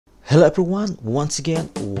Hello everyone, once again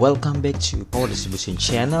welcome back to Power Distribution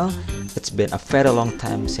channel. It's been a very long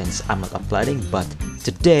time since I'm not uploading, but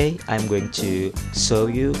today I'm going to show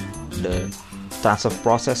you the transfer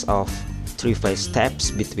process of 3-phase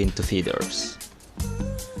steps between two feeders.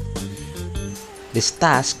 This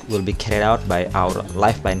task will be carried out by our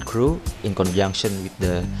lifeline crew in conjunction with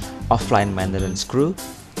the offline maintenance crew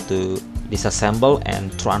to disassemble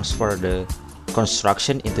and transfer the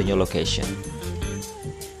construction into new location.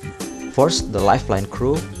 First, the lifeline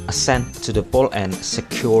crew ascend to the pole and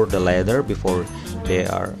secure the ladder before they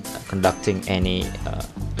are conducting any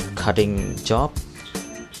cutting job.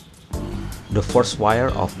 The first wire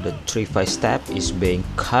of the 3-phase step is being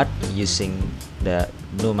cut using the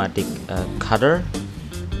pneumatic cutter.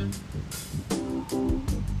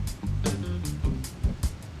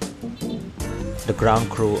 The ground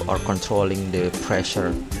crew are controlling the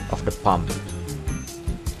pressure of the pump.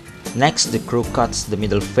 Next, the crew cuts the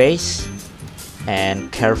middle phase and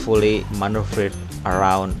carefully maneuver it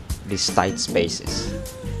around these tight spaces.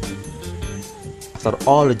 After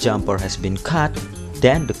all the jumper has been cut,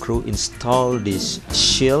 then the crew install this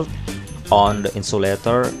shield on the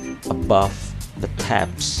insulator above the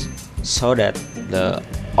taps so that the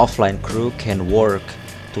offline crew can work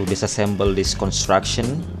to disassemble this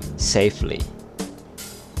construction safely.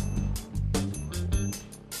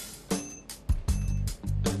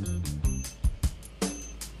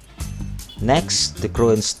 Next, the crew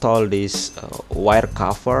install this wire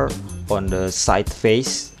cover on the side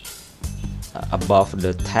face above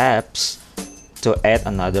the taps to add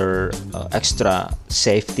another extra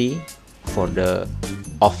safety for the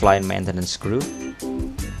offline maintenance crew.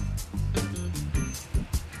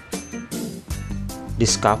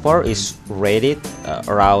 This cover is rated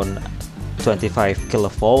around 25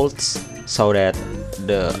 kilovolts so that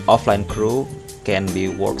the offline crew can be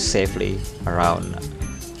worked safely around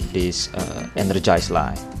this energized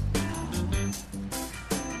line.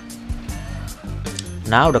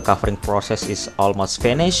 Now the covering process is almost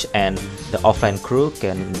finished and the offline crew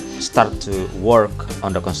can start to work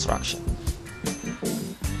on the construction.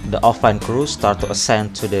 The offline crew start to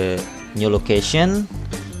ascend to the new location,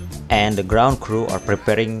 and the ground crew are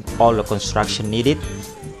preparing all the construction needed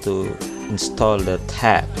to install the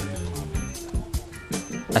tap.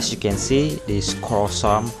 As you can see, these cross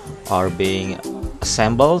arms are being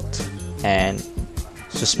assembled and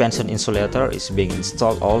suspension insulator is being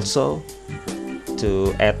installed also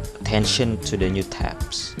to add tension to the new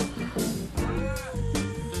taps.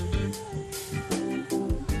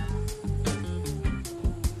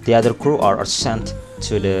 The other crew are sent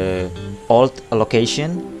to the old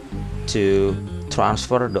location to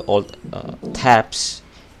transfer the old taps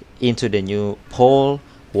into the new pole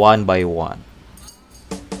one by one.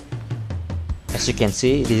 As you can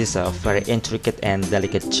see, this is a very intricate and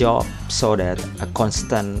delicate job, so that a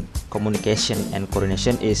constant communication and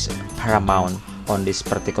coordination is paramount on this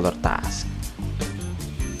particular task.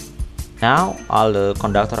 Now all the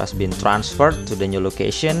conductor has been transferred to the new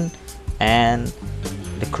location and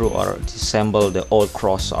the crew are disassemble the old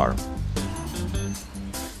cross arm.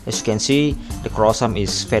 As you can see, the cross arm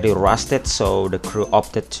is very rusted, so the crew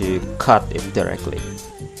opted to cut it directly.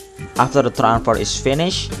 After the transfer is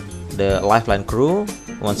finished, the lifeline crew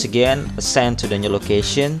once again ascend to the new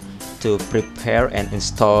location to prepare and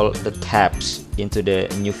install the taps into the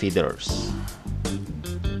new feeders.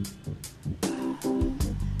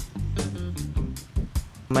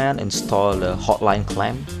 Install the hotline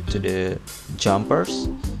clamp to the jumpers,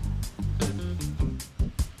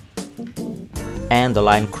 and the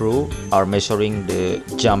line crew are measuring the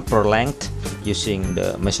jumper length using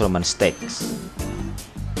the measurement sticks.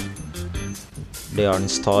 They are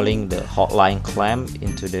installing the hotline clamp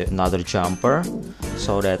into the another jumper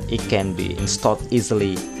so that it can be installed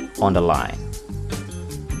easily on the line.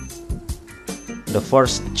 The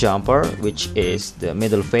first jumper, which is the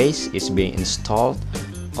middle phase, is being installed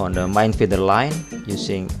on the main feeder line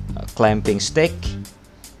using a clamping stick.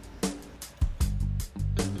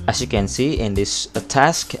 As you can see in this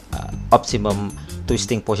task, optimum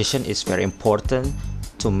twisting position is very important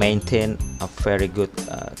to maintain a very good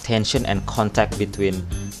tension and contact between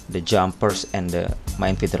the jumpers and the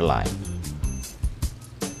main feeder line.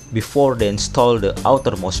 Before they install the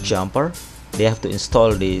outermost jumper, they have to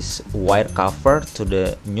install this wire cover to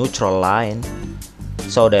the neutral line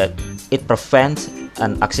so that it prevents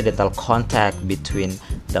an accidental contact between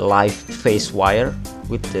the live phase wire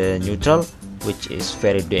with the neutral, which is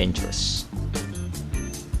very dangerous.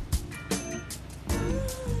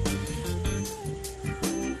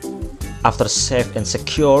 After safe and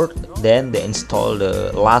secured, then they install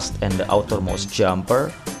the last and the outermost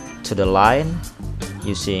jumper to the line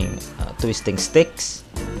using twisting sticks.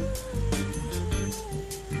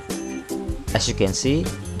 As you can see,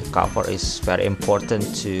 the cover is very important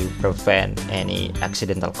to prevent any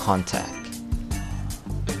accidental contact.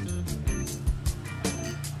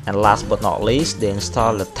 And last but not least, they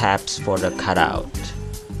install the tabs for the cutout.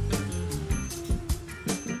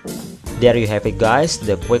 There you have it guys,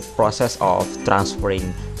 the quick process of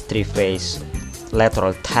transferring 3-phase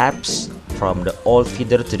lateral tabs from the old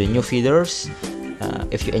feeder to the new feeders.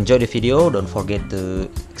 If you enjoyed the video, don't forget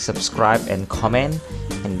to subscribe and comment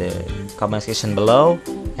in the comment section below,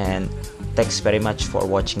 and thanks very much for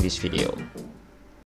watching this video.